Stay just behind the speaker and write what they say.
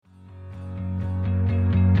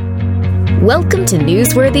Welcome to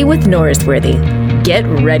Newsworthy with Norsworthy. Get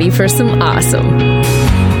ready for some awesome.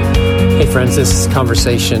 Hey friends, this is a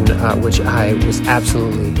conversation which I was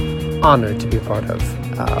absolutely honored to be a part of.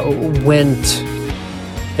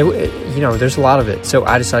 There's a lot of it, so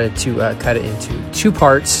I decided to cut it into two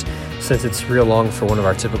parts since it's real long for one of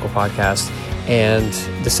our typical podcasts. And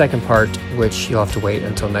the second part, which you'll have to wait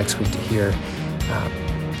until next week to hear,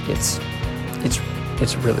 it's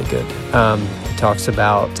really good. He talks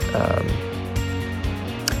about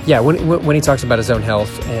when he talks about his own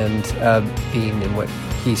health and being in what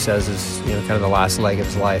he says is kind of the last leg of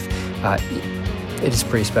his life. It is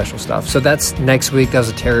pretty special stuff. So that's next week. That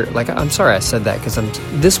was I'm sorry I said that because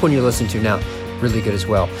this one you're listening to now, really good as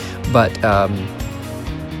well. But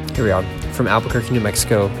here we are from Albuquerque, New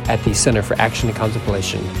Mexico, at the Center for Action and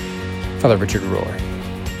Contemplation, Father Richard Rohr.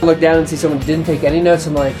 I look down and see someone didn't take any notes.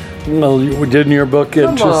 I'm like, well, didn't your book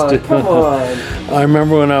interest? Come on. I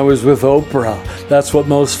remember when I was with Oprah. That's what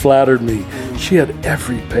most flattered me. She had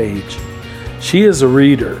every page. She is a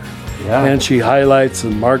reader, and she highlights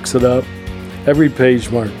and marks it up. Every page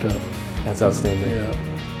marked up. That's outstanding. Yeah.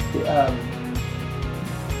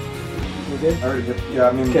 We're good? Yeah,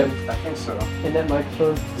 I mean, I think so. And that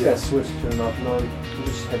microphone? Yeah. Switch to turn off and on.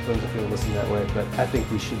 Just headphones if you listen that way, but I think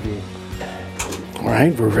we should be. All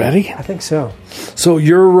right, we're ready? I think so. So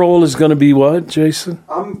your role is going to be what, Jason?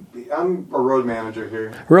 I'm a road manager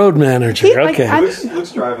here. Road manager, okay.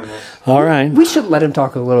 Luke's driving this. All right. We should let him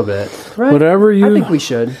talk a little bit, right? Whatever you... I think we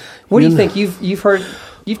should. What do you think?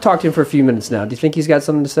 You've talked to him for a few minutes now. Do you think he's got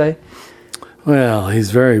something to say? Well,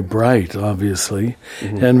 he's very bright, obviously,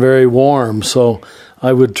 and very warm, so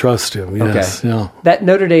I would trust him, yes. Okay. Yeah. That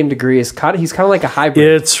Notre Dame degree he's kind of like a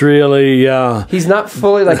hybrid. It's really, He's not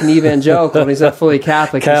fully like an evangelical, and he's not fully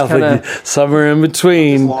Catholic. Catholic, he's somewhere in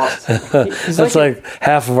between. He's That's like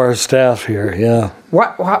half of our staff here, yeah.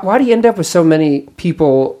 Why do you end up with so many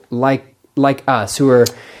people like us who are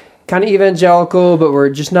kind of evangelical, but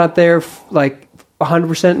we're just not there like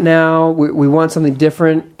 100% now? We want something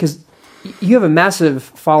different because you have a massive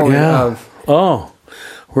following of... Oh,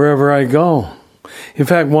 wherever I go. In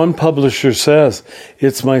fact, one publisher says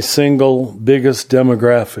it's my single biggest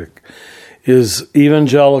demographic is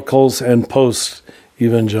evangelicals and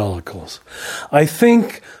post-evangelicals. I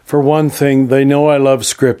think, for one thing, they know I love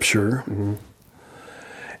Scripture. Mm-hmm.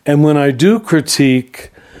 And when I do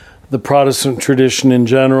critique the Protestant tradition in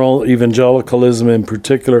general, evangelicalism in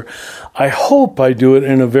particular, I hope I do it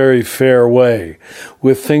in a very fair way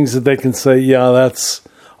with things that they can say, yeah, that's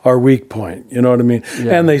our weak point. You know what I mean?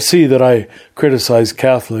 Yeah. And they see that I criticize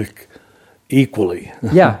Catholic equally.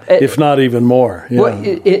 Yeah. if not even more. Yeah. Well,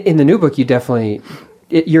 in the new book, you definitely...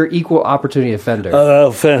 You're equal opportunity offender.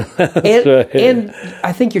 And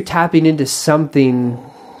I think you're tapping into something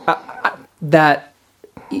that...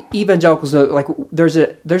 evangelicals know, like there's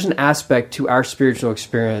an aspect to our spiritual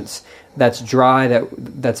experience that's dry,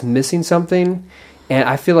 that's missing something, and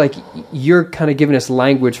I feel like you're kind of giving us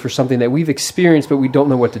language for something that we've experienced but we don't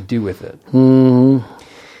know what to do with it. Mm-hmm.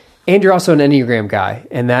 And you're also an Enneagram guy,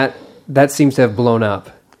 and that seems to have blown up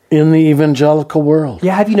in the evangelical world.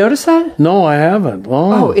 Yeah, have you noticed that? No, I haven't.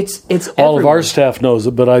 Oh, it's all everywhere. Of our staff knows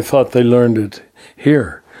it, but I thought they learned it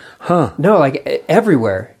here. Huh? No, like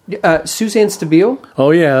everywhere. Suzanne Stabile.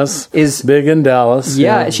 Oh yes, is big in Dallas.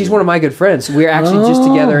 Yeah, she's one of my good friends. We're actually just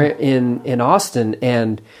together in Austin,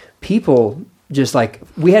 and people just like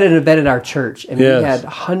we had an event at our church, and we had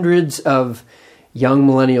hundreds of young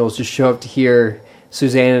millennials just show up to hear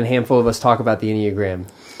Suzanne and a handful of us talk about the Enneagram.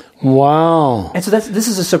 Wow! And so this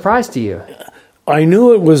is a surprise to you. I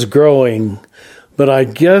knew it was growing, but I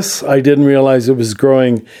guess I didn't realize it was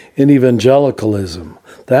growing in evangelicalism.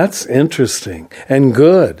 That's interesting and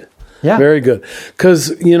good. Yeah. Very good.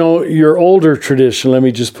 Because, your older tradition, let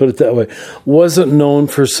me just put it that way, wasn't known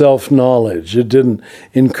for self-knowledge. It didn't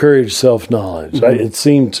encourage self-knowledge, it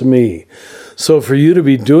seemed to me. So for you to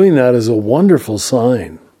be doing that is a wonderful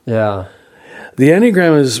sign. Yeah. The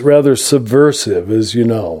Enneagram is rather subversive, as you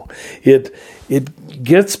know. It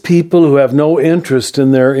gets people who have no interest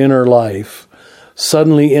in their inner life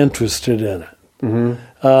suddenly interested in it.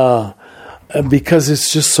 Mm-hmm. Because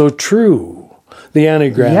it's just so true. The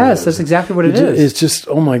Enneagram. Yes, that's exactly what it is. It's just,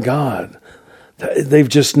 oh my God. They've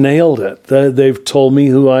just nailed it. They've told me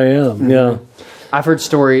who I am. Mm-hmm. Yeah. I've heard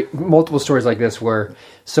multiple stories like this where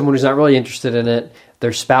someone who's not really interested in it,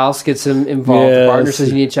 their spouse gets them involved, the partner says,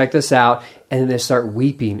 you need to check this out, and then they start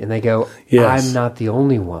weeping, and they go, I'm not the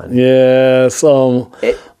only one. Yes,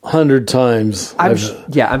 100 times I'm sure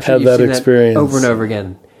had that experience over and over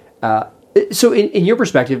again. So in your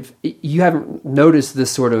perspective, you haven't noticed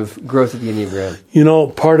this sort of growth of the Enneagram? You know,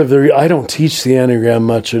 part of I don't teach the Enneagram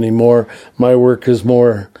much anymore. My work is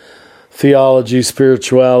more theology,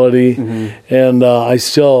 spirituality, and I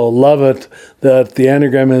still love it that the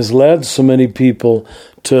Enneagram has led so many people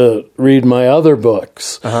to read my other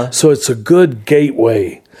books. So it's a good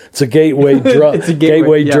gateway. It's a gateway drug. It's a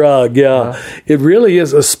gateway drug. Yeah, it really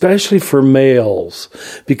is, especially for males,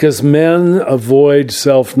 because men avoid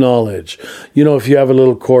self-knowledge. You know, if you have a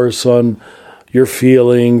little course on your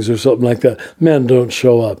feelings or something like that, men don't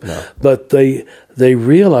show up, but they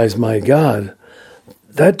realize, my God,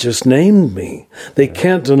 that just named me. They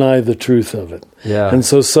can't deny the truth of it. Yeah, and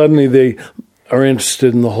so suddenly they are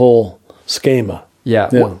interested in the whole schema. Yeah.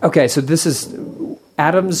 Well, okay, so this is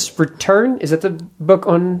Adam's Return. Is that the book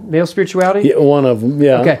on male spirituality? Yeah, one of them,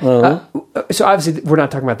 yeah. Okay. So obviously we're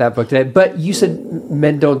not talking about that book today, but you said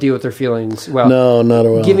men don't deal with their feelings well. No, not at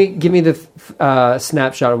all. Give me the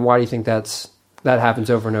snapshot of why do you think that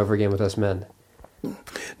happens over and over again with us men?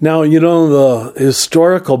 Now, you know, the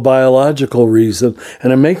historical biological reason,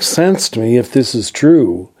 and it makes sense to me if this is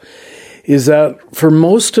true, is that for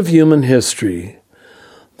most of human history,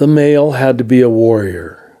 the male had to be a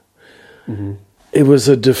warrior. It was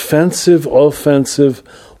a defensive, offensive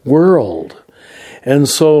world. And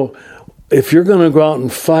so if you're going to go out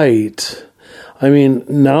and fight, I mean,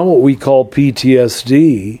 now what we call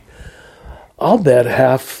PTSD, I'll bet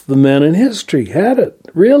half the men in history had it,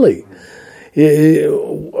 really.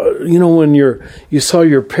 You know, when you saw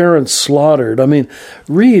your parents slaughtered, I mean,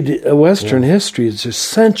 read Western history. It's just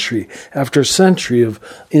century after century of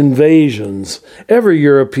invasions, every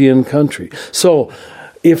European country. So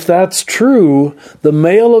if that's true, the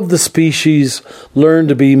male of the species learned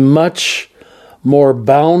to be much more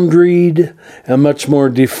boundaried and much more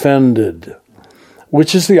defended,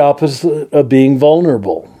 which is the opposite of being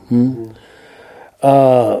vulnerable.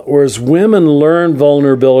 Whereas women learn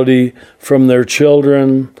vulnerability from their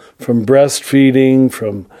children, from breastfeeding,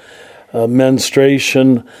 from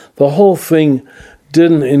menstruation. The whole thing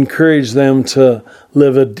didn't encourage them to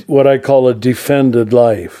live what I call a defended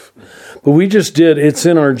life. But we just did. It's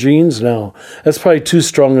in our genes now. That's probably too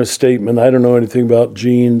strong a statement. I don't know anything about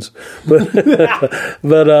genes. But,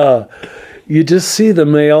 but you just see the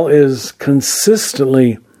male is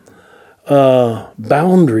consistently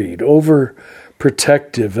boundaried,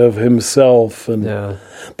 overprotective of himself.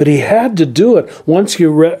 But he had to do it. Once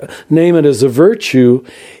you name it as a virtue,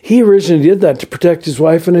 he originally did that to protect his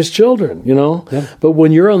wife and his children, you know? Yeah. But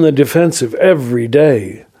when you're on the defensive every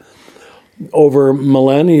day, over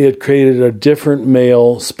millennia, it created a different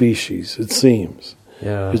male species, it seems.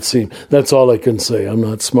 Yeah. It seems. That's all I can say. I'm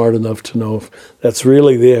not smart enough to know if that's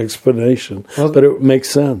really the explanation. Well, but it makes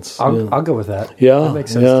sense. I'll go with that. Yeah. That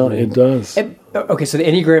makes sense to me. It does. Okay, so the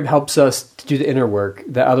Enneagram helps us to do the inner work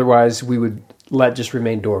that otherwise we would let just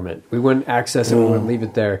remain dormant. We wouldn't access it, we wouldn't leave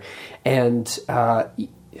it there. And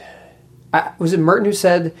was it Merton who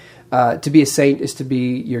said to be a saint is to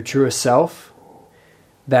be your truest self?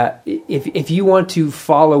 That if you want to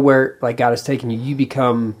follow where like God has taken you, you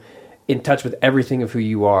become in touch with everything of who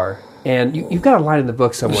you are. And you've got a line in the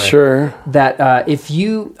book somewhere. Sure. That if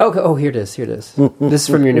you... here it is. This is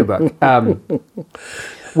from your new book.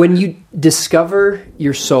 When you discover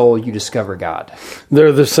your soul, you discover God.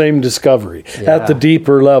 They're the same discovery at the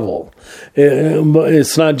deeper level.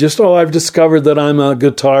 It's not just, I've discovered that I'm a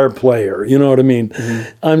guitar player. You know what I mean?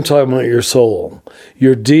 Mm-hmm. I'm talking about your soul,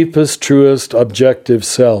 your deepest, truest, objective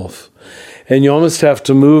self. And you almost have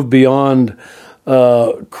to move beyond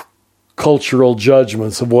cultural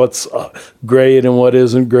judgments of what's great and what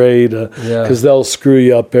isn't great, because they'll screw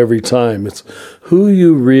you up every time. It's who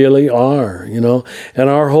you really are, you know. And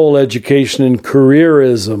our whole education in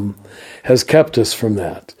careerism has kept us from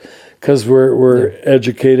that, because we're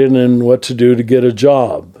educated in what to do to get a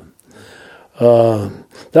job.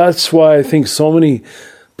 That's why I think so many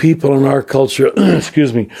people in our culture,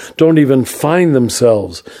 don't even find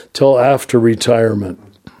themselves till after retirement.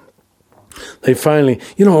 They finally,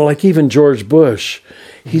 like even George Bush,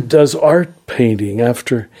 he does art painting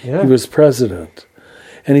after he was president.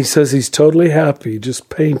 And he says he's totally happy just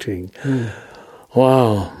painting.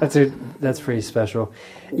 Wow. That's pretty special.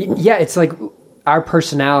 Yeah, it's like our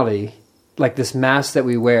personality, like this mask that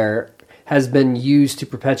we wear, has been used to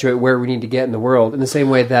perpetuate where we need to get in the world in the same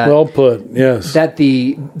way that... Well put, yes. That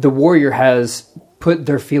the warrior has put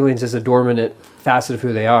their feelings as a dormant facet of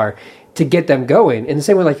who they are to get them going. In the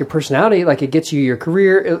same way, like your personality, like it gets you your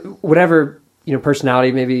career, whatever,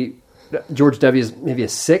 personality maybe George W. is maybe a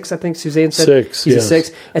 6, I think Suzanne said. 6, He's yes. a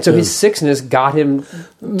 6. And so his 6ness got him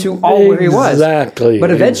to all where he was. Exactly.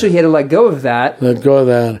 But eventually he had to let go of that. Let go of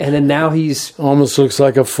that. And then now he's... Almost looks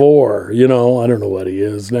like a 4, I don't know what he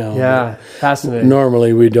is now. Yeah, fascinating.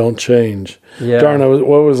 Normally we don't change. Yeah. Darn,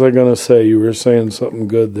 what was I going to say? You were saying something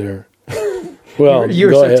good there. Well, you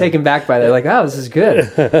were go so ahead. taken back by that, like, oh, this is good.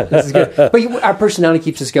 This is good. But our personality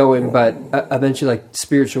keeps us going, but eventually, like,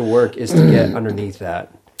 spiritual work is to get underneath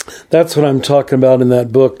that. That's what I'm talking about in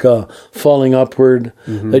that book, Falling Upward.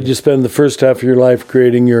 That you spend the first half of your life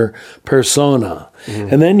creating your persona.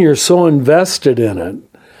 And then you're so invested in it,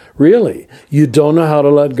 really, you don't know how to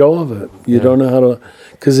let go of it. You don't know how to,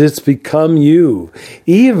 because it's become you,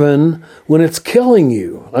 even when it's killing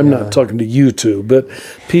you. I'm not talking to you two, but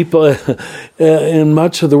people in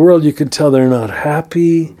much of the world, you can tell they're not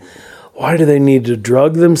happy. Why do they need to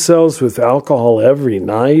drug themselves with alcohol every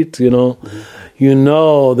night? You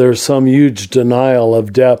know there's some huge denial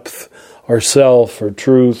of depth or self or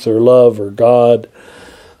truth or love or God.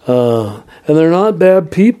 And they're not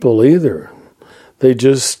bad people either.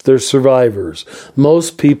 They're survivors.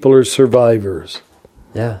 Most people are survivors.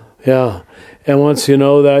 Yeah. Yeah. And once you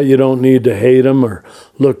know that, you don't need to hate them or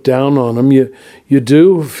look down on them. You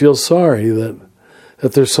do feel sorry that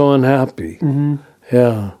they're so unhappy.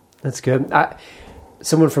 Yeah. That's good.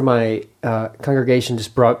 Someone from my congregation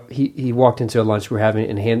just he walked into a lunch we were having,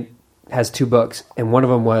 and he has 2 books, and one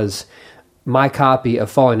of them was my copy of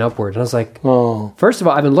Falling Upward. And I was like, first of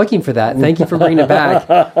all, I've been looking for that. Thank you for bringing it back.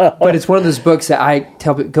 But it's one of those books that I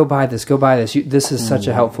tell people, go buy this. This is such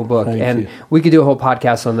a helpful book. Thank you. We could do a whole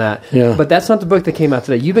podcast on that. Yeah. But that's not the book that came out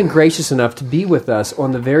today. You've been gracious enough to be with us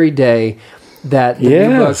on the very day that the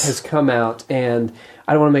new book has come out. And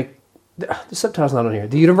I don't want to make... The subtitle's not on here.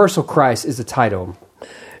 The Universal Christ is the title.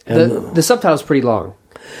 The subtitle's pretty long.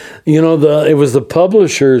 It was the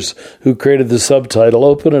publishers who created the subtitle.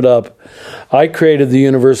 Open it up. I created the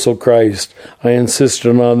Universal Christ. I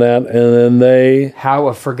insisted on that, and then How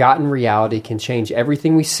a forgotten reality can change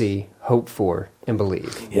everything we see, hope for, and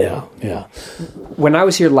believe. Yeah. When I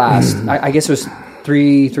was here last, I guess it was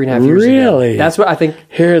 3.5 years ago. Really? That's what I think.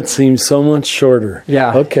 Here it seems so much shorter.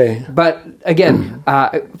 Yeah. Okay. But again,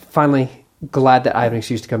 finally glad that I have an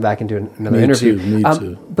excuse to come back and do another interview. Me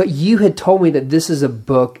too. But you had told me that this is a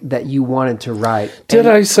book that you wanted to write. Did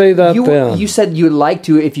I say that then? You said you'd like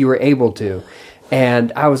to if you were able to.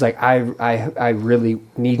 And I was like, I really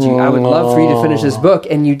need you. I would love for you to finish this book.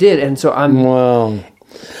 And you did. And so I'm... Wow.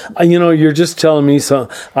 You're just telling me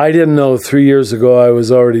something. I didn't know 3 years ago I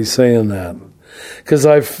was already saying that. Because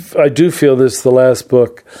I do feel this is the last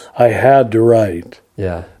book I had to write.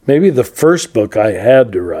 Yeah. Maybe the first book I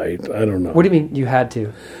had to write. I don't know. What do you mean you had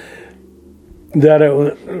to?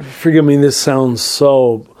 Forgive me, this sounds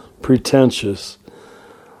so pretentious.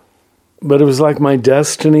 But it was like my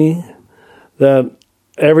destiny that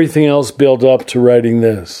everything else built up to writing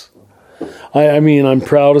this. I mean, I'm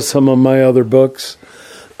proud of some of my other books.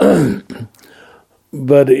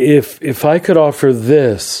 But if I could offer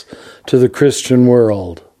this to the Christian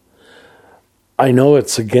world, I know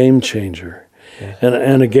it's a game changer.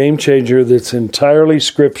 And a game changer that's entirely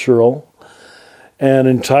scriptural and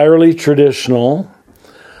entirely traditional,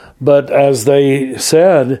 but as they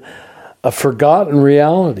said, a forgotten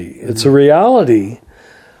reality. It's a reality,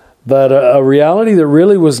 but a reality that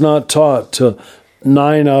really was not taught to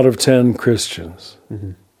 9 out of 10 Christians.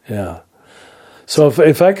 Yeah. So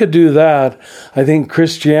if I could do that, I think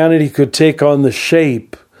Christianity could take on the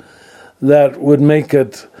shape that would make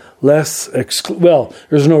it less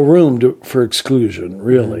there's no room for exclusion,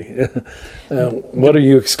 really. What are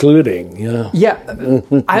you excluding? Yeah,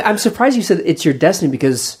 I'm surprised you said it's your destiny,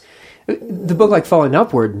 because the book like Falling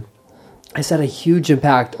Upward has had a huge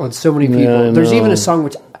impact on so many people. Yeah, There's even a song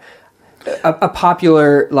which a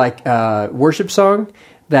popular worship song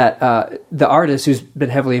that the artist, who's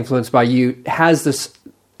been heavily influenced by you, has this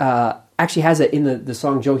actually has it in the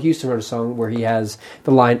song. Joe Houston wrote a song where he has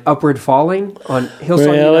the line "Upward Falling" on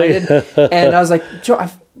Hillsong United, and I was like, Joe,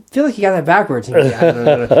 I feel like you got that backwards.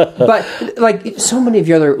 And but like so many of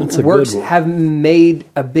your other works have made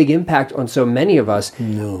a big impact on so many of us.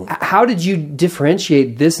 No. How did you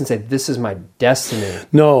differentiate this and say, this is my destiny?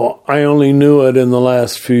 No, I only knew it in the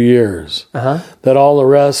last few years. That all the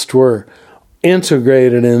rest were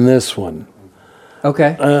integrated in this one.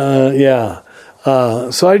 Okay. Yeah.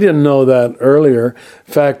 So I didn't know that earlier.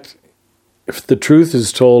 In fact, if the truth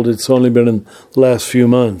is told, it's only been in the last few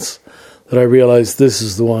months that I realized this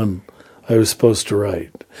is the one I was supposed to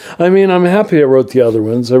write. I mean, I'm happy I wrote the other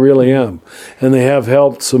ones. I really am. And they have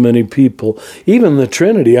helped so many people. Even the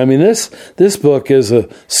Trinity. I mean, this book is a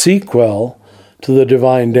sequel to the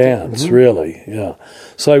divine dance, really. Yeah.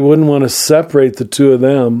 So I wouldn't want to separate the two of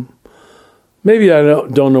them. Maybe I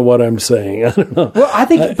don't know what I'm saying. I don't know. Well, I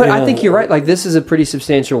think you're right. Like, this is a pretty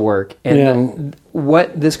substantial work, and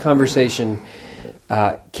what this conversation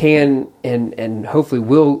can and hopefully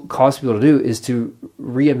will cause people to do is to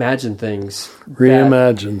reimagine things.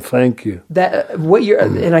 Thank you. That what you're,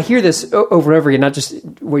 and I hear this over and over again, not just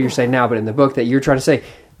what you're saying now, but in the book, that you're trying to say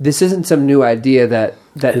this isn't some new idea that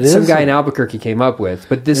some guy in Albuquerque came up with,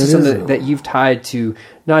 but this is something that you've tied to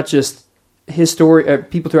not just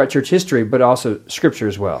people throughout church history, but also Scripture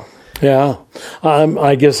as well. Yeah.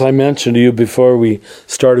 I guess I mentioned to you before we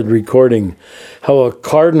started recording how a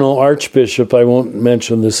cardinal archbishop, I won't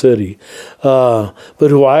mention the city, but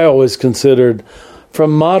who I always considered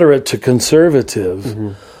from moderate to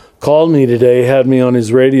conservative, called me today, had me on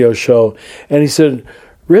his radio show, and he said,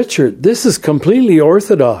 Richard, this is completely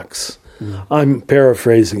orthodox. I'm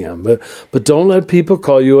paraphrasing him, but don't let people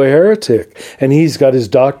call you a heretic. And he's got his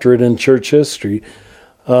doctorate in church history.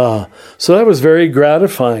 So that was very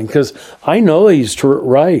gratifying, because I know he's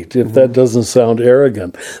right, if that doesn't sound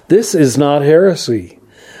arrogant. This is not heresy,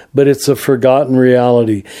 but it's a forgotten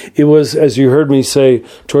reality. It was, as you heard me say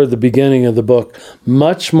toward the beginning of the book,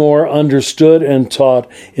 much more understood and taught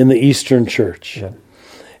in the Eastern Church. Yeah.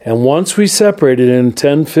 And once we separated in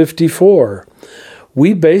 1054,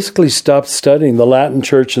 we basically stopped studying the Latin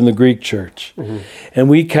Church and the Greek Church. And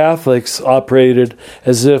we Catholics operated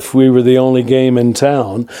as if we were the only game in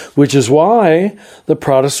town, which is why the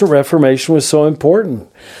Protestant Reformation was so important,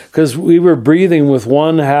 because we were breathing with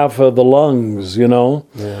one half of the lungs, you know.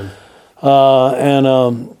 Yeah.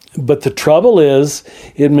 But the trouble is,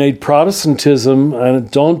 it made Protestantism, and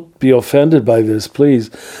don't be offended by this, please,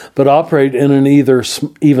 but operate in an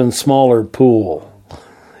even smaller pool.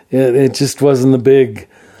 It just wasn't the big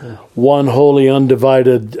one holy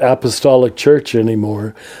undivided apostolic church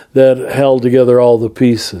anymore that held together all the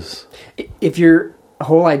pieces. If your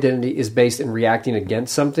whole identity is based in reacting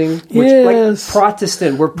against something, which, yes, like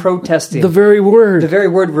Protestant, we're protesting. The very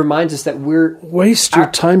word reminds us that we're... Waste your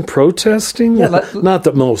time protesting? Yeah, not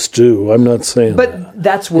that most do, I'm not saying but that. But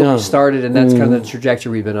that's where we started, and that's kind of the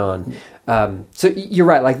trajectory we've been on. So you're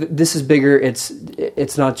right, like this is bigger. It's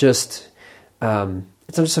not just...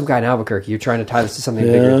 it's not just some guy in Albuquerque. You're trying to tie this to something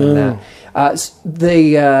bigger than that.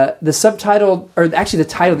 The subtitle, or actually the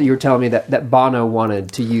title that you were telling me that Bono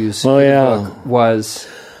wanted to use in the book was...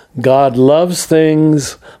 God loves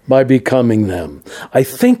things by becoming them. I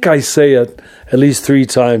think I say it at least 3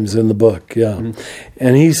 times in the book, And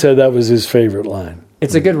he said that was his favorite line.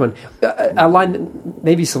 It's a good one. A line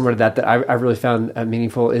maybe similar to that I really found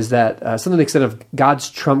meaningful is that something to the extent of God's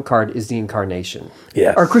trump card is the incarnation.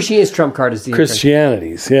 Yes. Or Christianity's trump card is the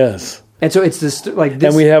Christianity's, yes. And so it's this like this.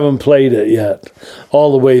 And we haven't played it yet,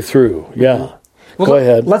 all the way through. Yeah. Well, go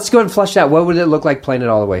ahead. Let's go and flesh out. What would it look like playing it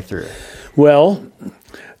all the way through? Well,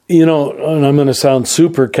 you know, and I'm going to sound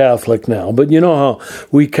super Catholic now, but you know how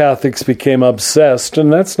we Catholics became obsessed,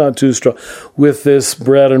 and that's not too strong, with this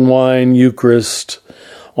bread and wine Eucharist,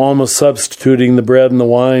 almost substituting the bread and the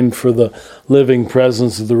wine for the living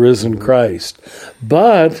presence of the risen Christ.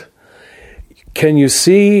 But can you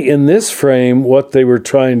see in this frame what they were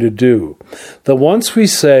trying to do? That once we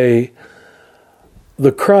say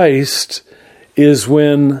the Christ is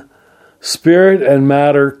when spirit and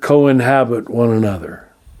matter co-inhabit one another.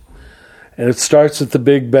 And it starts at the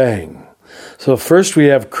Big Bang. So first we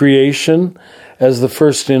have creation as the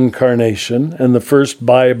first incarnation and the first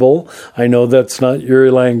Bible. I know that's not your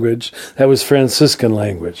language. That was Franciscan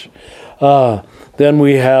language. Then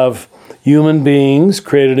we have human beings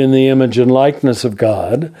created in the image and likeness of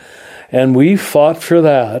God. And we fought for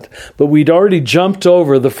that. But we'd already jumped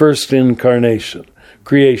over the first incarnation,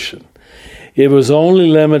 creation. It was only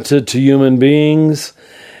limited to human beings.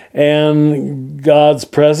 And God's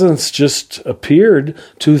presence just appeared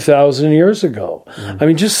 2,000 years ago. I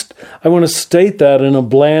mean, I want to state that in a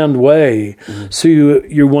bland way. So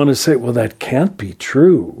you want to say, well, that can't be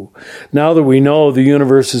true. Now that we know the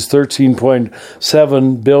universe is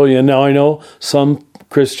 13.7 billion. Now, I know some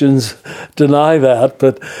Christians deny that,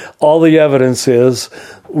 but all the evidence is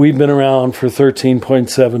we've been around for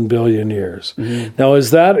 13.7 billion years. Now,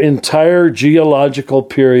 is that entire geological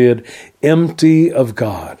period empty of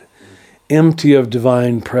God? Empty of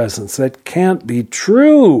divine presence? That can't be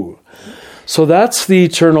true. So that's the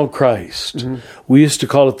eternal Christ. We used to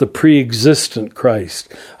call it the pre-existent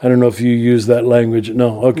Christ. I don't know if you use that language.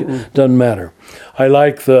 No, okay, doesn't matter. I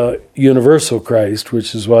like the universal Christ,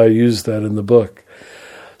 which is why I use that in the book.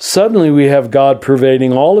 Suddenly we have God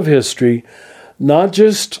pervading all of history, not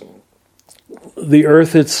just the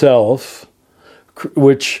earth itself,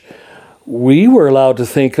 which we were allowed to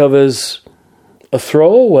think of as a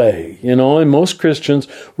throwaway, and most Christians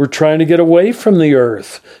were trying to get away from the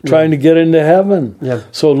earth, trying to get into heaven. Yeah.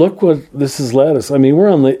 So look what this has led us. I mean, we're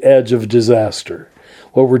on the edge of disaster,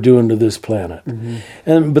 what we're doing to this planet.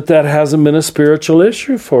 But that hasn't been a spiritual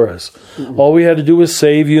issue for us. All we had to do was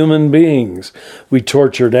save human beings. We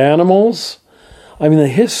tortured animals. I mean, the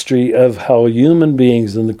history of how human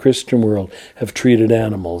beings in the Christian world have treated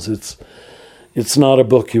animals, it's not a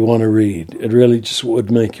book you want to read. It really just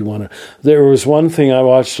would make you want to. There was one thing I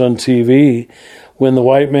watched on TV when the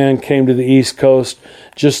white man came to the East Coast.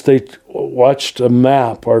 They watched a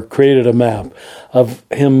map or created a map of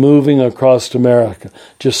him moving across America,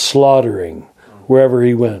 just slaughtering wherever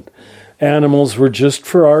he went. Animals were just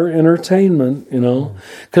for our entertainment,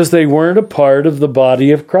 because they weren't a part of the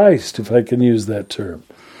body of Christ, if I can use that term.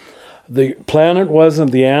 The planet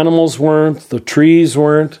wasn't, the animals weren't, the trees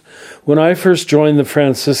weren't. When I first joined the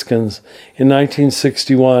Franciscans in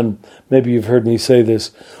 1961, maybe you've heard me say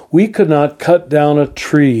this, we could not cut down a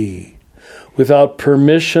tree without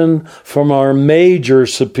permission from our major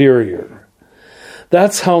superior.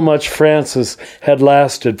 That's how much Francis had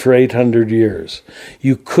lasted for 800 years.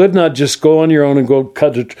 You could not just go on your own and go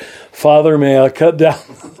cut a Father, may I cut down?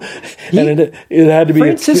 And it had to be...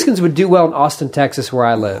 Franciscans would do well in Austin, Texas, where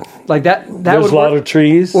I live. Like that There's a lot of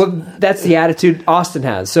trees? Well, that's the attitude Austin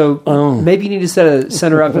has. So maybe you need to set a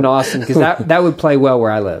center up in Austin, because that would play well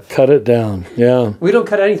where I live. Cut it down, yeah. We don't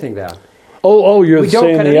cut anything down. You're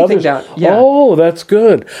saying the others? Down. Yeah. Oh, that's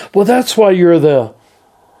good. Well, that's why you're the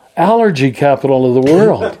allergy capital of the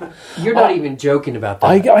world. You're not even joking about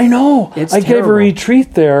that. I know. It's I gave a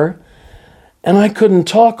retreat there, and I couldn't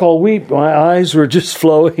talk all week. My eyes were just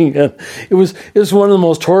flowing. And it was one of the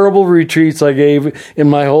most horrible retreats I gave in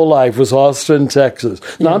my whole life. Was Austin, Texas.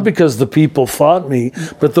 Not because the people fought me,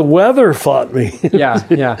 but the weather fought me.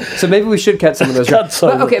 Yeah. So maybe we should cut some of those.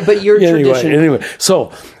 But your tradition. Anyway,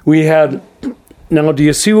 so we had. Now, do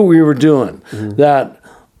you see what we were doing? That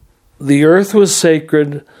the earth was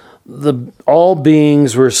sacred. All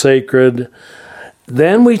beings were sacred.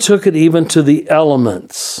 Then we took it even to the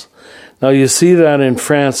elements. Now you see that in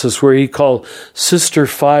Francis, where he called sister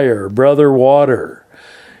fire, brother water.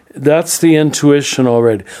 That's the intuition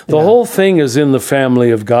already. The whole thing is in the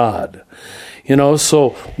family of God.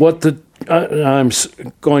 So I'm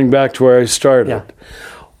going back to where I started.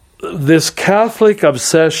 Yeah. This Catholic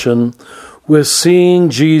obsession with seeing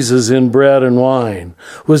Jesus in bread and wine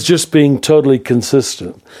was just being totally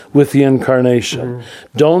consistent with the incarnation.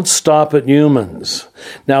 Don't stop at humans.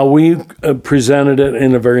 Now, we presented it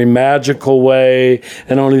in a very magical way,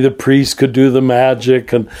 and only the priest could do the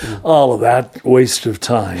magic and all of that waste of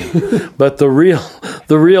time. But the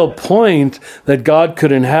real point that God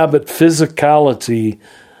could inhabit physicality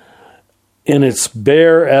in its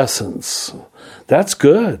bare essence, that's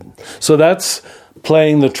good. So that's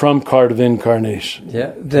playing the trump card of incarnation.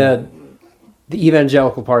 Yeah, the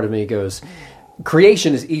evangelical part of me goes,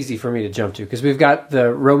 creation is easy for me to jump to, because we've got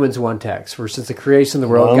the Romans 1 text, where since the creation of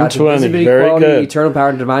the world, God's invisibility, equality, eternal power,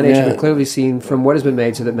 and divine nature have been clearly seen from what has been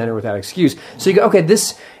made, so that men are without excuse. So you go, okay,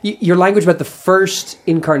 your language about the first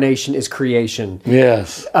incarnation is creation.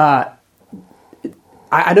 Yes.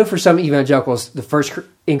 I know for some evangelicals, the first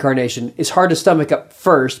incarnation is hard to stomach up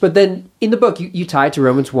first, but then in the book, you tie it to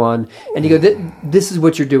Romans 1, and you go, this is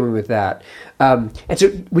what you're doing with that. And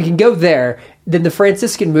so we can go there. Then the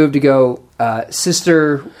Franciscan move to go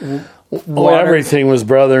sister... everything was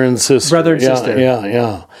brother and sister. Brother and sister.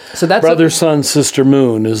 Yeah. So that's Brother, Sun, Sister,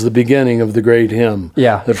 Moon is the beginning of the great hymn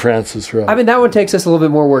that Francis wrote. I mean, that one takes us a little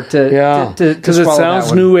bit more work to because it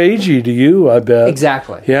sounds New Agey to you, I bet.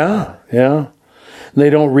 Exactly. Yeah. And they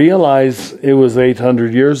don't realize it was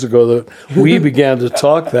 800 years ago that we began to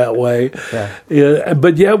talk that way. Yeah.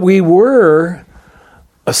 But yet we were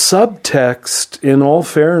a subtext, in all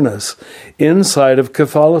fairness, inside of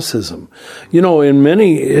Catholicism. In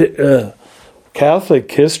many Catholic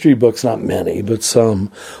history books, not many, but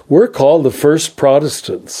some, we're called the first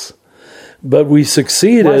Protestants. But we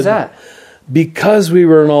succeeded. Why is that? Because we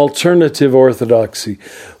were an alternative orthodoxy.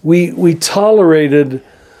 We tolerated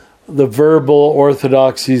the verbal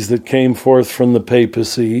orthodoxies that came forth from the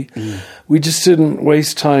papacy. We just didn't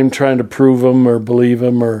waste time trying to prove them or believe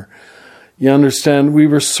them, or, you understand, we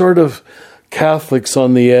were sort of Catholics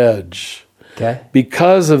on the edge. Okay.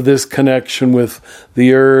 Because of this connection with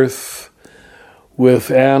the earth, with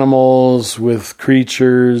animals, with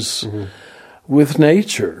creatures, with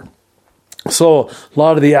nature. So a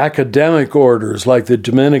lot of the academic orders, like the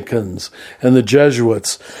Dominicans and the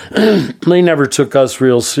Jesuits, they never took us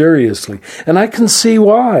real seriously. And I can see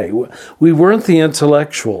why. We weren't the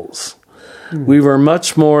intellectuals. We were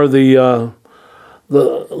much more the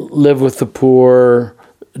live with the poor.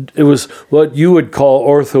 It was what you would call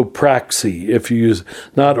orthopraxy, if you use,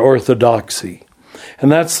 not orthodoxy.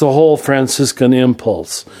 And that's the whole Franciscan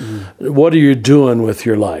impulse. What are you doing with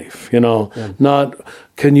your life? Not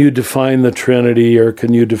can you define the Trinity or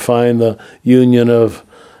can you define the union of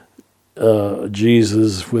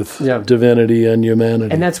Jesus with divinity and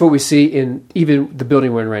humanity. And that's what we see in even the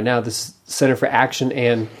building we're in right now, this Center for Action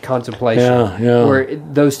and Contemplation, where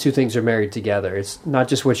those two things are married together. It's not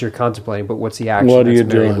just what you're contemplating, but what's the action what are that's you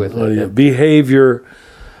married doing? with it. Behavior,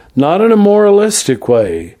 not in a moralistic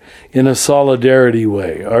way, in a solidarity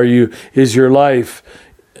way. Is your life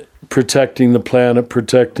protecting the planet,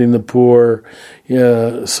 protecting the poor?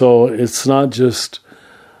 Yeah, so it's not just...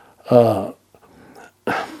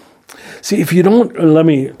 See, let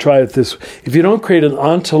me try it this way. If you don't create an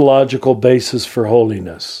ontological basis for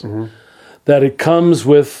holiness, that it comes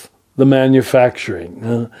with the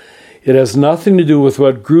manufacturing. It has nothing to do with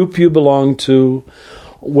what group you belong to,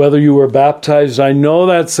 whether you were baptized. I know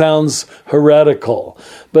that sounds heretical,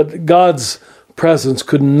 but God's presence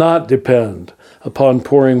could not depend upon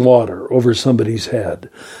pouring water over somebody's head.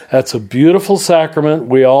 That's a beautiful sacrament.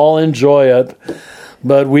 We all enjoy it.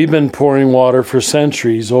 But we've been pouring water for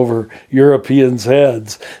centuries over Europeans'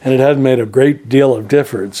 heads, and it hasn't made a great deal of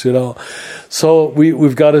difference, So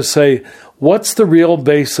we've got to say, what's the real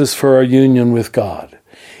basis for our union with God?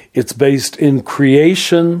 It's based in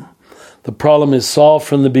creation. The problem is solved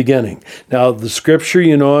from the beginning. Now, the scripture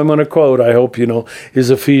I'm going to quote, I hope you know, is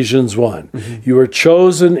Ephesians 1. You were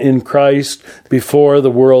chosen in Christ before the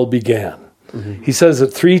world began. He says it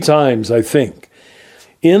 3 times, I think.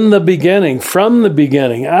 In the beginning, from the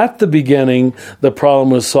beginning, at the beginning, the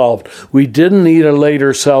problem was solved. We didn't need a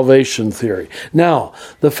later salvation theory. Now,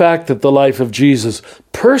 the fact that the life of Jesus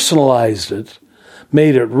personalized it,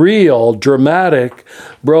 made it real, dramatic,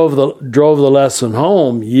 drove the lesson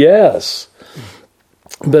home, yes.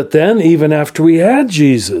 But then, even after we had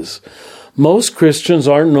Jesus, most Christians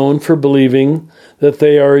aren't known for believing that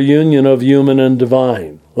they are a union of human and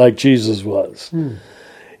divine, like Jesus was.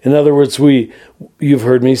 In other words, you've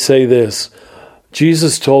heard me say this.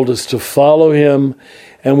 Jesus told us to follow him,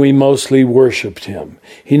 and we mostly worshipped him.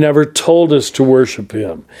 He never told us to worship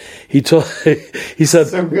him. He said,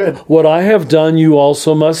 so good. What I have done, you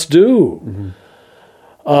also must do.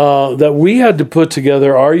 That we had to put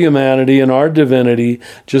together our humanity and our divinity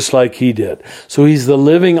just like he did. So he's the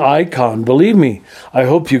living icon. Believe me, I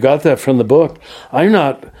hope you got that from the book. I'm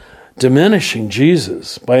not diminishing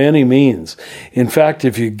Jesus by any means. In fact,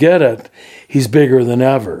 if you get it, he's bigger than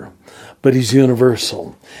ever, but he's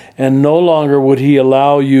universal. And no longer would he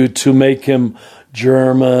allow you to make him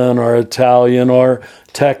German or Italian or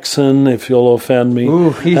Texan, if you'll offend me.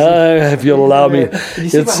 Ooh, if you'll allow me. You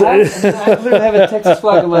see my hat? I literally have a Texas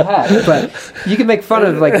flag on my hat. But you can make fun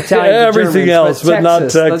of Italian everything Germans, else, but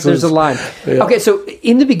not Texas. There's a line. Yeah. Okay, so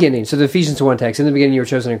in the beginning, so the Ephesians 1 text, in the beginning you were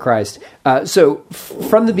chosen in Christ. So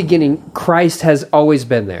from the beginning, Christ has always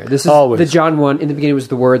been there. This is always. The John 1, in the beginning was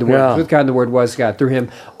the Word was with God, and the Word was God. Through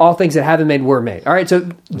him, all things that have been made were made. All right, so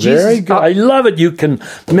Jesus... Very good. I love it. You can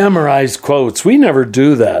memorize quotes. We never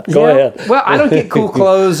do that. Go ahead. Well, I don't get cool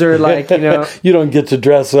clothes or You don't get to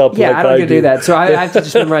dress up like I don't get to do that. So I have to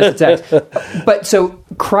just memorize the text. But so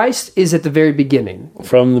Christ is at the very beginning.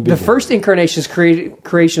 From the beginning. The first incarnation is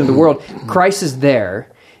creation of the world. Christ is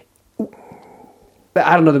there.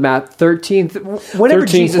 I don't know the math. 13th.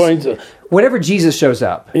 Whenever Jesus shows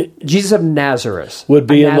up, Jesus of Nazareth would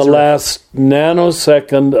be in the last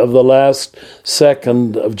nanosecond of the last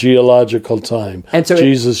second of geological time. And so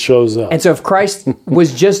Jesus shows up. And so if Christ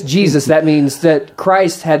was just Jesus, that means that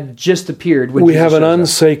Christ had just appeared when we Jesus have an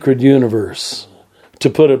unsacred universe, to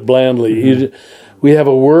put it blandly. We have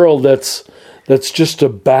a world that's just a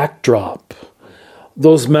backdrop.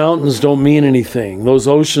 Those mountains don't mean anything. Those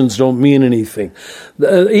oceans don't mean anything.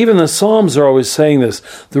 Even the Psalms are always saying this.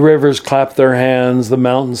 The rivers clap their hands, the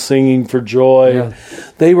mountains singing for joy. Yeah.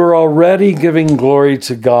 They were already giving glory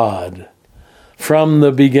to God from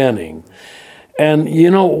the beginning. And,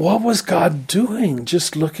 what was God doing?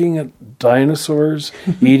 Just looking at dinosaurs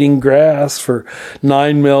eating grass for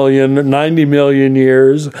 90 million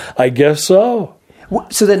years? I guess so.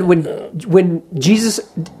 So then when Jesus,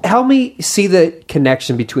 help me see the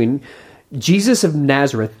connection between Jesus of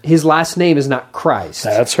Nazareth, his last name is not Christ.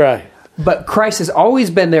 That's right. But Christ has always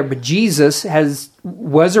been there, but Jesus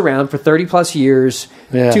was around for 30 plus years,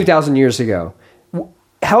 2,000 years ago.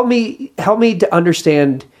 Help me to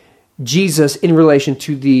understand Jesus in relation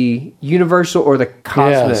to the universal or the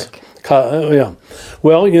cosmic. Yes.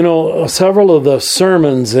 Well, several of the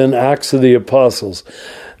sermons in Acts of the Apostles,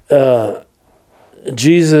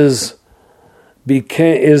 Jesus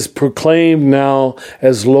is proclaimed now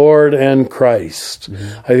as Lord and Christ.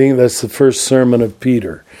 I think that's the first sermon of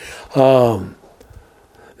Peter. That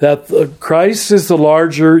Christ is the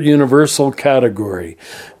larger universal category.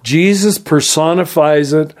 Jesus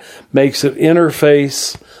personifies it, makes it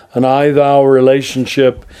interface, an I-thou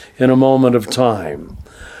relationship in a moment of time.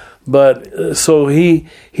 But so he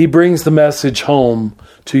brings the message home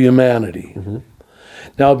to humanity.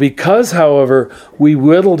 Now, because, however, we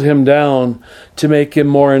whittled him down to make him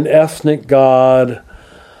more an ethnic God,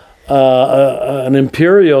 an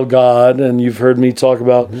imperial God, and you've heard me talk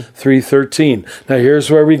about 313. Now,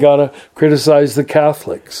 here's where we got to criticize the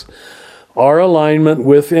Catholics. Our alignment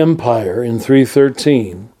with empire in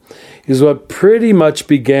 313 is what pretty much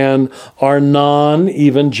began our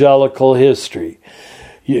non-evangelical history.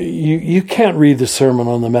 You can't read the Sermon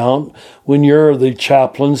on the Mount when you're the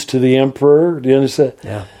chaplains to the emperor. Do you understand?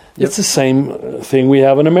 Yeah. It's the same thing we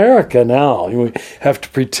have in America now. We have to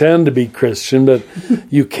pretend to be Christian, but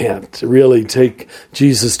you can't really take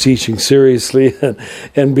Jesus' teaching seriously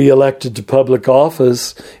and be elected to public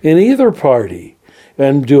office in either party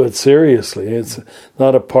and do it seriously. It's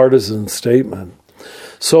not a partisan statement.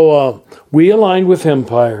 So we aligned with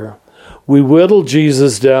empire. We whittled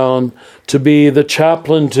Jesus down to be the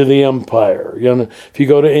chaplain to the empire. You know, if you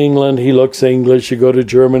go to England, he looks English. You go to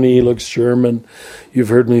Germany, he looks German. You've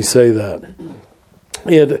heard me say that.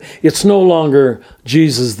 It's no longer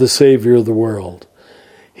Jesus, the Savior of the world.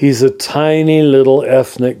 He's a tiny little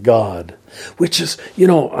ethnic God, which is,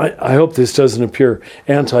 I hope this doesn't appear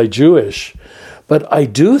anti-Jewish, but I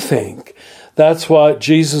do think that's what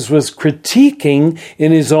Jesus was critiquing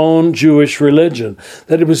in his own Jewish religion,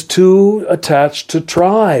 that it was too attached to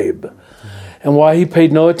tribe, and why he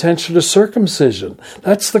paid no attention to circumcision.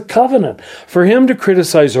 That's the covenant. For him to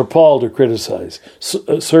criticize, or Paul to criticize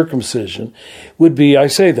circumcision, would be, I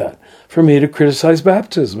say that, for me to criticize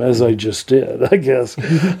baptism, as I just did, I guess.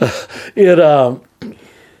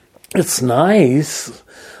 It's nice,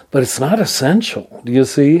 but it's not essential. Do you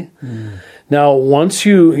see? Now, once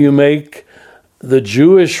you make the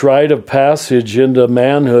Jewish rite of passage into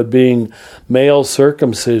manhood being male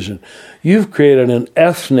circumcision, you've created an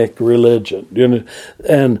ethnic religion.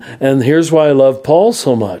 And here's why I love Paul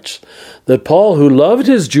so much. That Paul, who loved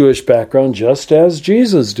his Jewish background just as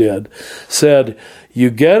Jesus did, said, you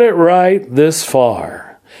get it right this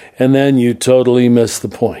far, and then you totally miss the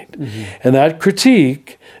point. And that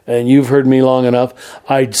critique, and you've heard me long enough,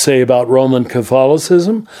 I'd say about Roman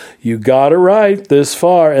Catholicism, you got it right this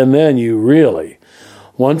far, and then you really,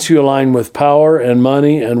 once you align with power and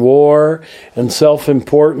money and war and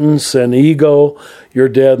self-importance and ego, you're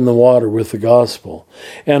dead in the water with the gospel.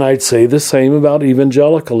 And I'd say the same about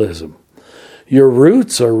evangelicalism. Your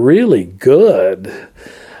roots are really good.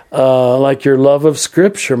 Like your love of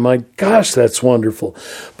Scripture. My gosh, that's wonderful.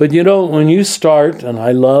 But when you start, and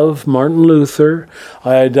I love Martin Luther,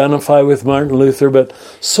 I identify with Martin Luther, but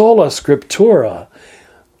sola scriptura,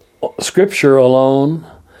 Scripture alone,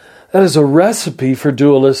 that is a recipe for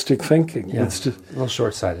dualistic thinking. Yeah, it's just, a little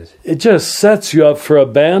short-sighted. It just sets you up for a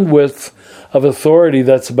bandwidth of authority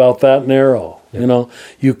that's about that narrow. Yep.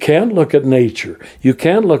 You can't look at nature. You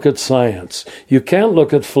can't look at science. You can't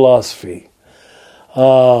look at philosophy.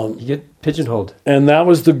 You get pigeonholed. And that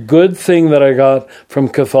was the good thing that I got from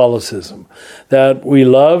Catholicism, that we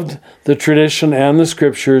loved the tradition and the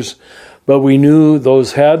Scriptures, but we knew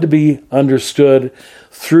those had to be understood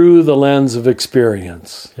through the lens of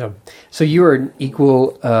experience. Yeah. So you are an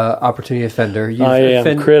equal opportunity offender. I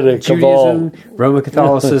am critic Judaism, of all. Roman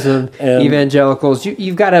Catholicism, evangelicals.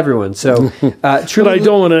 You've got everyone. So, but I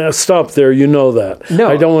don't want to stop there. You know that. No,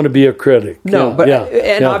 I don't want to be a critic. No,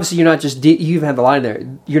 obviously you're not just. You've had the line there.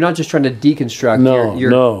 You're not just trying to deconstruct.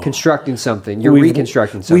 You're constructing something. You're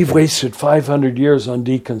reconstructing something. We've wasted 500 years on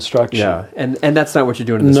deconstruction. Yeah, and that's not what you're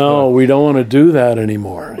doing in this book. We don't want to do that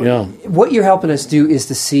anymore. Yeah. What you're helping us do is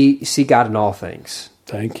to see God in all things.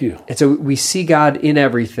 Thank you. And so we see God in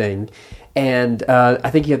everything. And I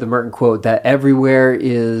think you have the Merton quote that everywhere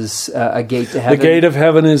is a gate to heaven. The gate of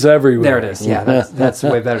heaven is everywhere. There it is. Yeah, that's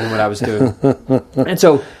way better than what I was doing. And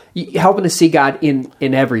so helping to see God in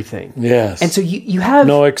everything. Yes. And so you have...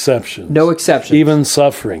 No exceptions. No exceptions. Even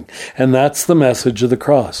suffering. And that's the message of the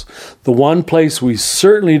cross. The one place we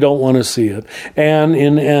certainly don't want to see it, and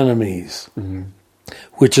in enemies. Mm-hmm.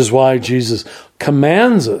 Which is why Jesus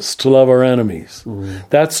commands us to love our enemies. Mm-hmm.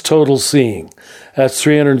 That's total seeing. That's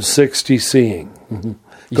 360 seeing. Mm-hmm.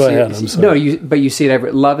 Go ahead. I'm sorry. But you see it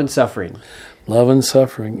every love and suffering. Love and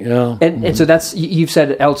suffering, yeah. And so that's, you've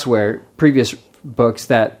said elsewhere, previous books,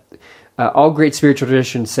 that all great spiritual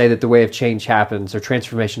traditions say that the way of change happens or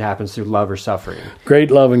transformation happens through love or suffering.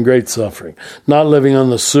 Great love and great suffering. Not living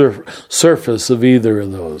on the surface of either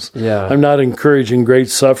of those. Yeah. I'm not encouraging great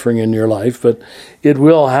suffering in your life, but it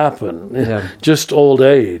will happen. Yeah. Just old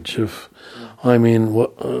age.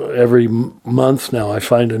 Every month now I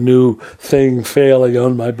find a new thing failing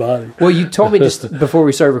on my body. Well, you told me just before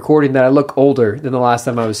we started recording that I look older than the last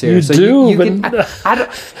time I was here. You so do,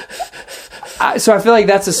 so I feel like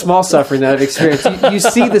that's a small suffering that I've experienced. You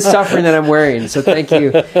see the suffering that I'm wearing, so thank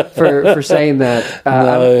you for saying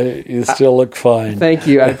that. You still look fine. Thank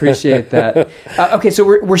you, I appreciate that. Okay, so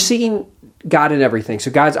we're seeing God in everything.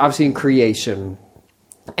 So God's obviously in creation.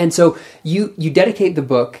 And so you dedicate the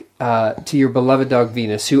book to your beloved dog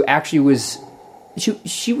Venus, who actually was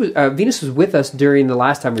Venus was with us during the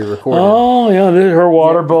last time we recorded. Oh yeah, her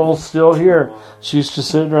water bowl's still here. She used to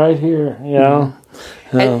sit right here. Yeah.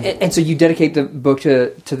 And so you dedicate the book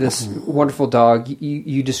to this wonderful dog.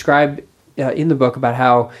 You describe in the book about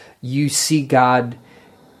how you see God,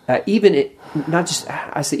 not just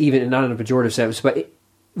I say even not in a pejorative sense, but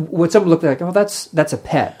what someone looked like, oh, that's a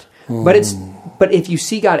pet. But if you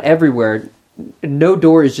see God everywhere, no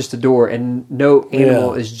door is just a door, and no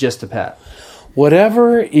animal is just a pet.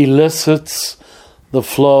 Whatever elicits the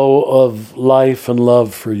flow of life and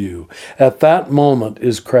love for you, at that moment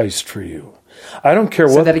is Christ for you. I don't care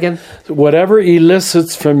Say that again? Whatever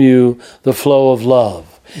elicits from you the flow of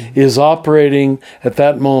love is operating at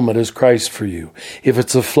that moment as Christ for you. If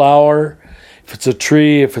it's a flower, if it's a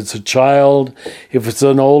tree, if it's a child, if it's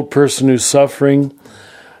an old person who's suffering,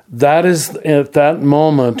 that is at that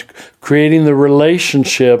moment creating the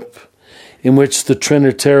relationship in which the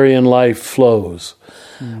Trinitarian life flows.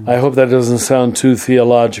 I hope that doesn't sound too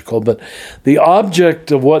theological, but the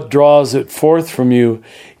object of what draws it forth from you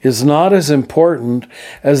is not as important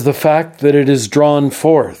as the fact that it is drawn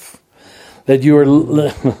forth. That you are...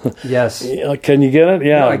 Yes. Can you get it?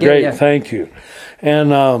 Yeah, no, great. It, yeah. Thank you.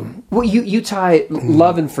 And well, you tie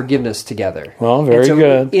love and forgiveness together. Well, very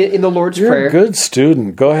good. In the Lord's You're Prayer, a good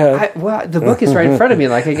student. Go ahead. The book is right in front of me,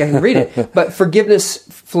 like I can read it. But forgiveness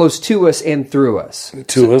flows to us and through us.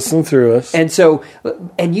 To us and through us.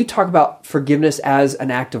 And you talk about forgiveness as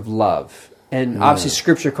an act of love. And obviously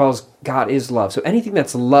Scripture calls God is love. So anything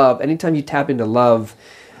that's love, anytime you tap into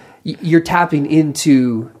you're tapping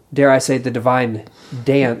into, dare I say, the divine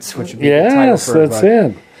dance, which would be the title for that's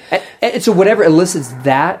it. And so whatever elicits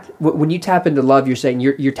that, when you tap into love, you're saying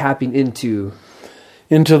you're tapping into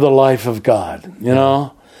the life of God. You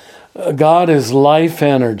know, God is life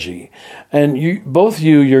energy, and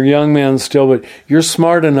you're young man still, but you're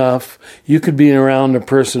smart enough. You could be around a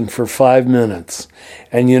person for 5 minutes,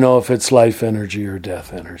 and you know if it's life energy or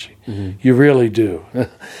death energy. Mm-hmm. You really do.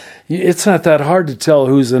 It's not that hard to tell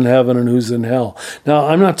who's in heaven and who's in hell. Now,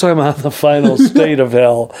 I'm not talking about the final state of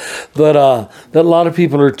hell, but that a lot of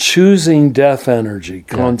people are choosing death energy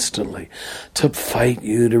constantly to fight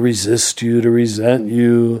you, to resist you, to resent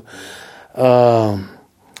you.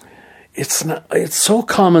 It's so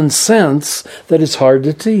common sense that it's hard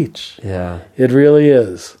to teach. Yeah. It really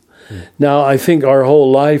is. Now, I think our whole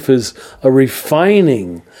life is a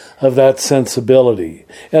refining of that sensibility.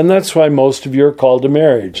 And that's why most of you are called to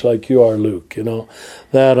marriage, like you are, Luke, you know,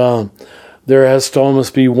 that there has to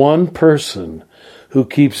almost be one person who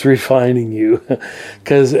keeps refining you.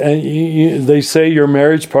 Because they say your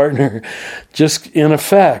marriage partner just, in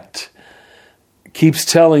effect, keeps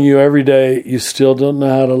telling you every day, you still don't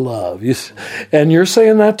know how to love. And you're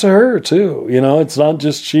saying that to her, too. You know, it's not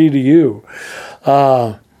just she to you.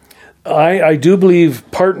 I do believe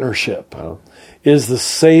partnership is the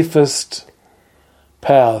safest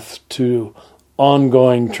path to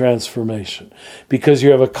ongoing transformation because you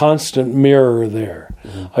have a constant mirror there.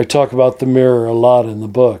 Mm-hmm. I talk about the mirror a lot in the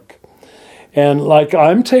book. And like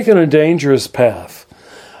I'm taking a dangerous path.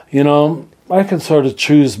 You know, I can sort of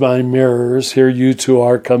choose my mirrors. Here you two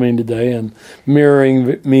are coming today and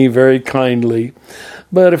mirroring me very kindly.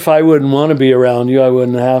 But if I wouldn't want to be around you, I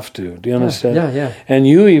wouldn't have to. Do you understand? Yeah. And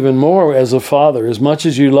you even more as a father. As much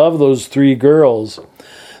as you love those 3 girls,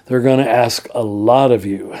 they're going to ask a lot of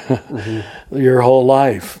you your whole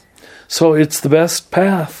life. So it's the best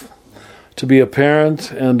path to be a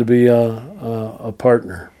parent and to be a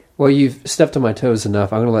partner. Well, you've stepped on my toes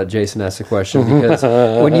enough. I'm going to let Jason ask the question because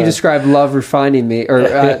when you describe love refining me, or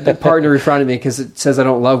the partner refining me because it says I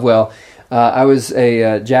don't love well, I was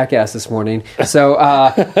a jackass this morning, so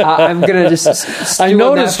I'm going to just I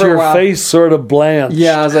noticed your face sort of blanched.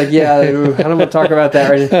 Yeah, I was like, I don't want to talk about that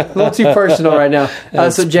right now. A little too personal right now.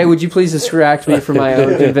 So, Jay, would you please distract me from my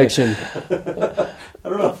own conviction? I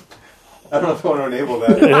don't know if I want to enable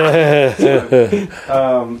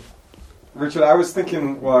that. Richard, I was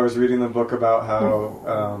thinking while I was reading the book about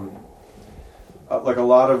how, like a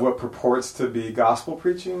lot of what purports to be gospel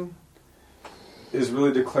preaching is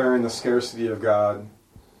really declaring the scarcity of God.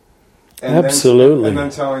 And Absolutely. And then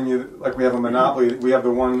telling you, like, we have a monopoly. We have the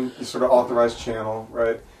one sort of authorized channel,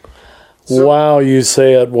 right? So, wow, you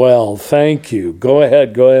say it well. Thank you. Go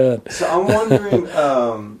ahead. So I'm wondering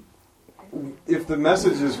if the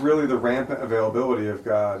message is really the rampant availability of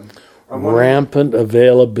God. Rampant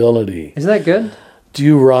availability. Isn't that good? Do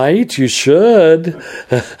you write? You should.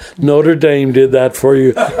 Notre Dame did that for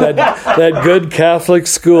you. That good Catholic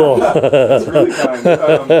school. That's really kind.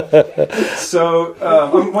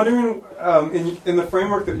 I'm wondering, in the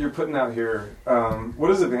framework that you're putting out here, what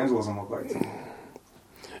does evangelism look like to you?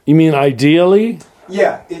 You mean ideally?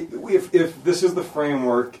 Yeah. If this is the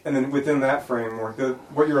framework, and then within that framework,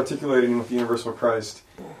 what you're articulating with the universal Christ,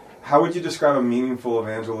 how would you describe a meaningful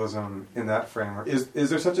evangelism in that framework? Is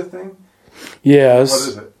there such a thing? Yes. What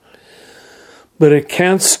is it? But it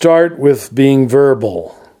can't start with being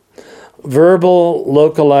verbal. Verbal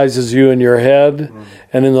localizes you in your head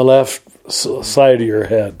and in the left side of your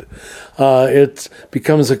head. It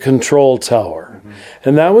becomes a control tower.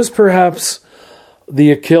 And that was perhaps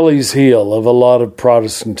the Achilles heel of a lot of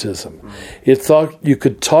Protestantism. It thought you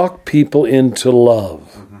could talk people into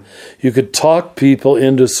love. You could talk people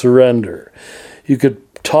into surrender. You could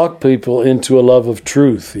talk people into a love of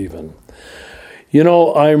truth even. You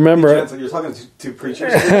know, I remember... You're talking to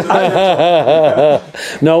preachers?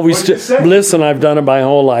 No, listen, I've done it my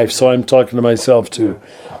whole life, so I'm talking to myself too.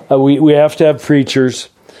 We have to have preachers.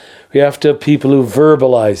 We have to have people who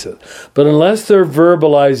verbalize it. But unless they're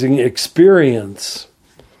verbalizing experience,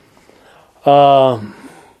 and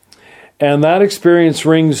that experience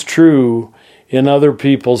rings true in other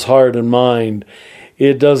people's heart and mind,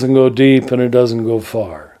 it doesn't go deep and it doesn't go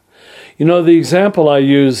far. You know, the example I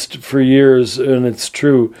used for years, and it's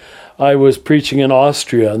true, I was preaching in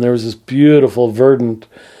Austria, and there was this beautiful, verdant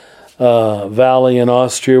valley in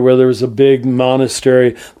Austria where there was a big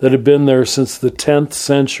monastery that had been there since the 10th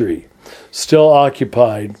century, still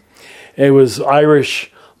occupied. It was Irish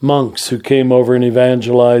monks who came over and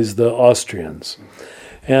evangelized the Austrians.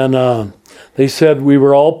 And they said we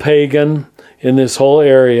were all pagan in this whole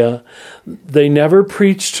area. They never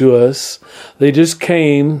preached to us. They just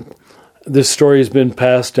came... This story has been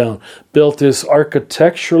passed down, built this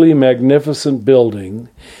architecturally magnificent building.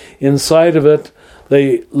 Inside of it,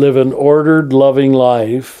 they live an ordered, loving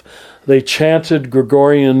life. They chanted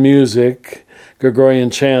Gregorian music,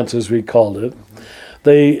 Gregorian chants as we called it.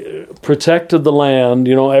 They protected the land.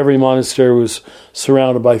 You know, every monastery was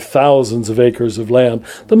surrounded by thousands of acres of land.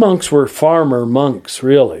 The monks were farmer monks,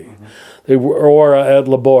 really. They were ora et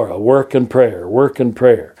labora, work and prayer, work and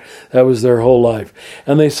prayer. That was their whole life.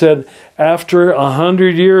 And they said after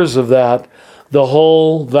 100 years of that, the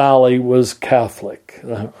whole valley was Catholic,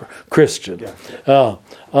 Christian.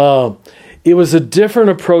 It was a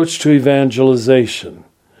different approach to evangelization.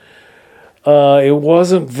 It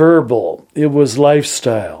wasn't verbal. It was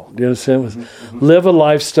lifestyle. Do you understand? It was, live a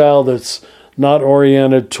lifestyle that's not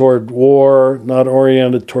oriented toward war, not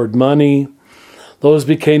oriented toward money. Those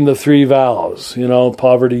became the 3 vows, you know,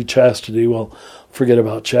 poverty, chastity. Well, forget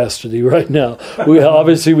about chastity right now. We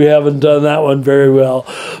haven't done that one very well.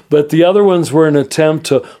 But the other ones were an attempt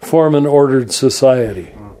to form an ordered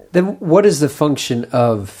society. Then what is the function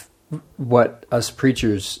of what us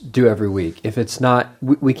preachers do every week? If it's not,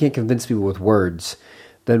 we can't convince people with words,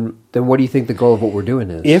 then what do you think the goal of what we're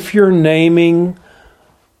doing is? If you're naming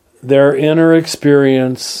their inner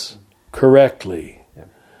experience correctly,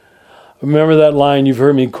 remember that line you've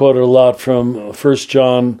heard me quote a lot from 1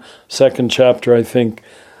 John, 2nd chapter, I think.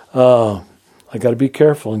 I got to be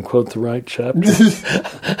careful and quote the right chapter.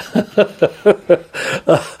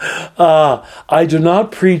 I do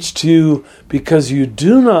not preach to you because you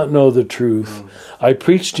do not know the truth. I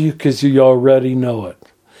preach to you because you already know it.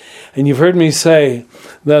 And you've heard me say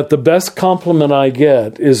that the best compliment I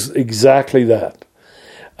get is exactly that.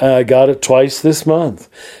 I got it twice this month.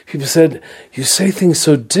 People said, you say things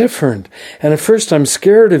so different. And at first I'm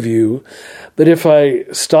scared of you, but if I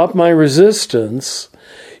stop my resistance,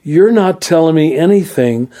 you're not telling me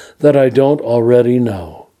anything that I don't already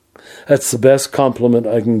know. That's the best compliment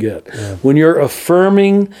I can get. Yeah. When you're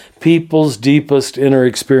affirming people's deepest inner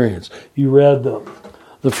experience. You read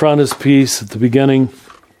the frontispiece at the beginning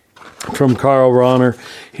from Karl Rahner.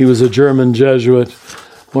 He was a German Jesuit,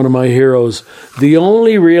 one of my heroes. The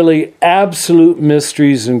only really absolute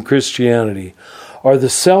mysteries in Christianity are the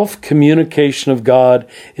self-communication of God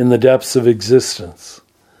in the depths of existence.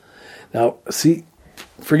 Now, see,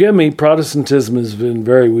 forgive me, Protestantism has been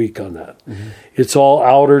very weak on that. Mm-hmm. It's all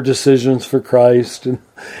outer decisions for Christ.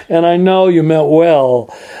 And I know you meant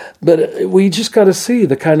well, but we just got to see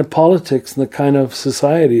the kind of politics and the kind of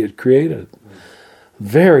society it created.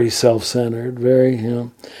 Very self-centered, very,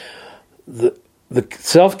 the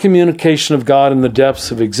self-communication of God in the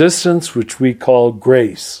depths of existence, which we call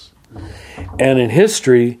grace, and in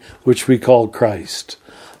history, which we call Christ.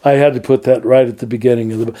 I had to put that right at the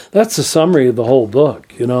beginning of the book. That's the summary of the whole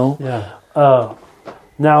book, Yeah.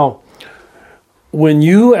 Now, when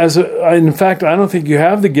you, in fact, I don't think you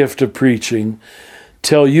have the gift of preaching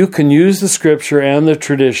till you can use the Scripture and the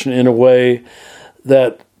tradition in a way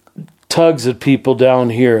that tugs at people down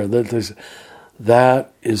here.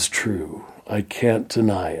 That is true. I can't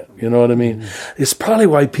deny it. You know what I mean? Mm-hmm. It's probably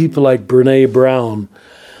why people like Brene Brown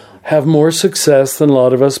have more success than a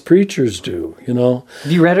lot of us preachers do.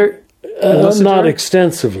 Have you read her? Not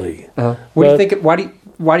extensively. What do you think? Why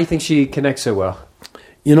do you think she connects so well?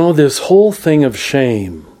 This whole thing of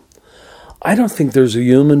shame. I don't think there's a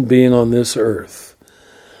human being on this earth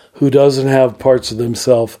who doesn't have parts of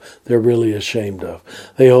themselves they're really ashamed of.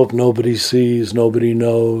 They hope nobody sees, nobody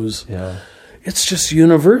knows. Yeah. It's just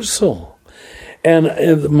universal. And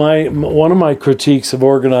one of my critiques of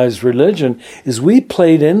organized religion is we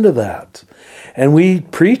played into that. And we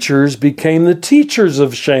preachers became the teachers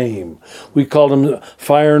of shame. We called them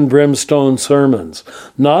fire and brimstone sermons,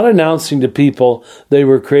 not announcing to people they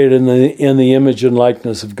were created in the image and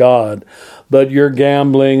likeness of God, but you're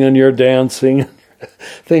gambling and you're dancing,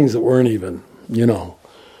 things that weren't even,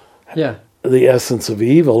 the essence of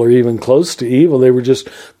evil or even close to evil. They were just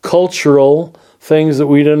cultural things that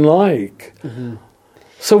we didn't like. Mm-hmm.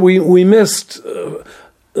 So we missed...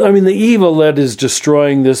 the evil that is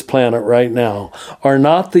destroying this planet right now are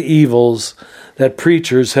not the evils that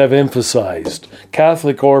preachers have emphasized,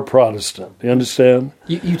 Catholic or Protestant. You understand?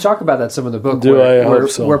 You talk about that some in the book. I hope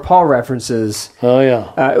so. Where Paul references... Oh,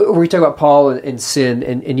 yeah. where you talk about Paul and sin,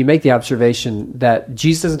 and you make the observation that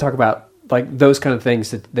Jesus doesn't talk about like those kind of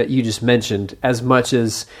things that you just mentioned as much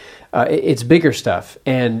as... it's bigger stuff,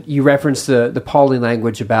 and you reference the Pauline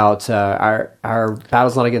language about our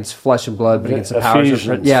battle's not against flesh and blood, but against the powers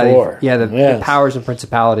of the powers and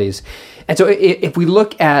principalities. And so, if we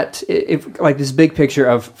look at like this big picture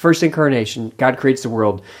of first incarnation, God creates the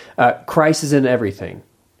world, Christ is in everything,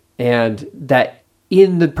 and that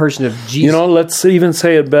in the person of Jesus. Let's even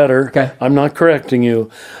say it better. Okay. I'm not correcting you,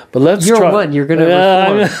 but let's try. You're one. You're going to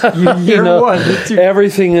reform. You're one.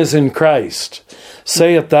 Everything is in Christ.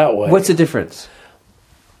 Say it that way. What's the difference?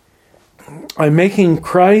 I'm making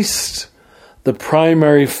Christ the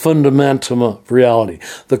primary fundamentum of reality,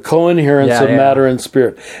 the coherence of matter and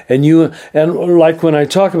spirit. And like when I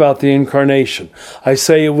talk about the incarnation, I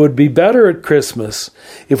say it would be better at Christmas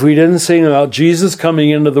if we didn't sing about Jesus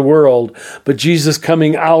coming into the world, but Jesus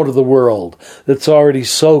coming out of the world that's already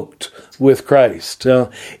soaked with Christ.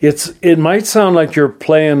 It might sound like you're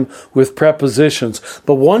playing with prepositions,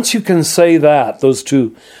 but once you can say that, those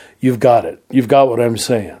two, you've got it. You've got what I'm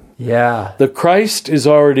saying. Yeah. The Christ has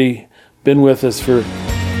already been with us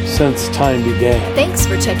since time began. Thanks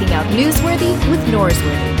for checking out Newsworthy with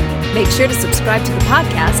Norsworthy. Make sure to subscribe to the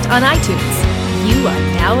podcast on iTunes. You are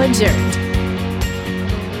now adjourned.